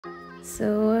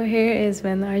So here is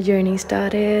when our journey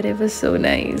started. It was so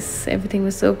nice. Everything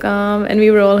was so calm and we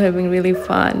were all having really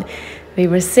fun. We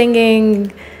were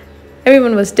singing,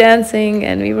 everyone was dancing,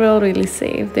 and we were all really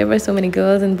safe. There were so many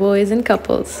girls and boys and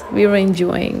couples. We were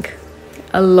enjoying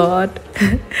a lot.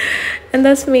 And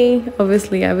that's me.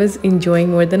 Obviously, I was enjoying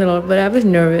more than a lot, but I was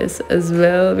nervous as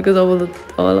well because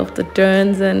of all of the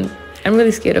turns, and I'm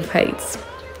really scared of heights.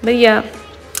 But yeah,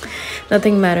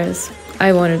 nothing matters.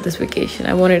 I wanted this vacation.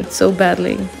 I wanted it so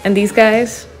badly. And these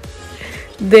guys,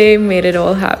 they made it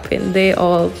all happen. They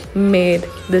all made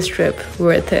this trip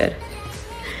worth it.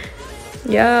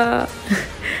 Yeah,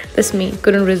 that's me.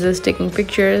 Couldn't resist taking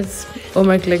pictures.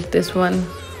 Omar clicked this one.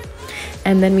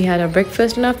 And then we had our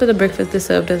breakfast, and after the breakfast they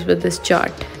served us with this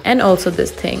chaat and also this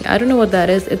thing. I don't know what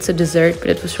that is. It's a dessert, but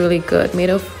it was really good,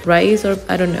 made of rice or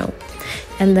I don't know.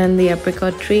 And then the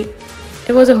apricot tree.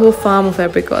 It was a whole farm of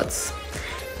apricots.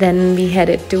 Then we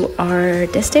headed to our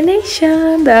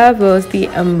destination. That was the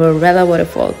Umbrella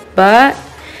Waterfall, but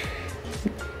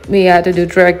we had to do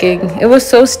trekking. It was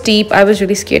so steep. I was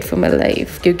really scared for my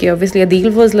life because obviously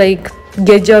Adil was like,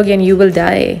 get jog and you will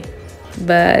die.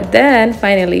 But then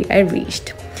finally I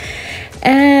reached,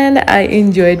 and I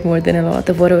enjoyed more than a lot.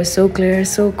 The water was so clear,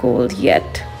 so cold,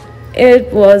 yet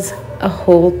it was a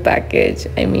whole package.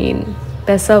 I mean,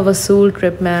 Pesa Vasool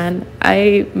trip, man.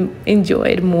 I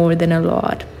enjoyed more than a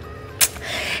lot.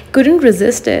 Couldn't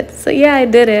resist it. So yeah, I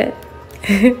did it.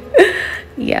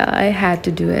 Yeah, I had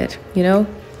to do it, you know.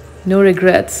 No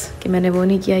regrets.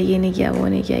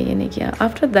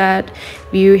 After that,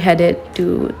 we headed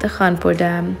to the Khanpur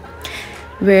Dam,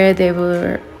 where there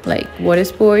were like water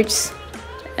sports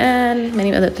and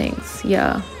many other things.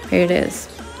 Yeah, here it is.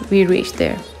 We reached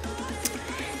there.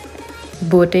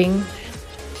 Boating.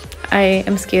 I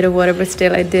am scared of water, but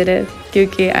still I did it.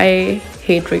 Okay, I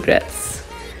hate regrets.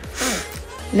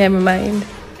 Never mind.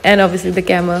 And obviously the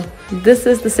camel. This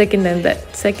is the second time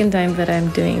that I'm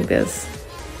doing this.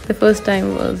 The first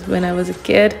time was when I was a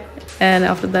kid, and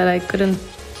after that I couldn't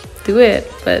do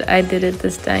it, but I did it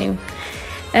this time.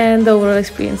 And the overall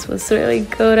experience was really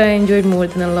good. I enjoyed more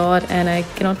than a lot, and I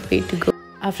cannot wait to go.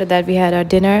 After that we had our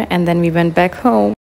dinner, and then we went back home.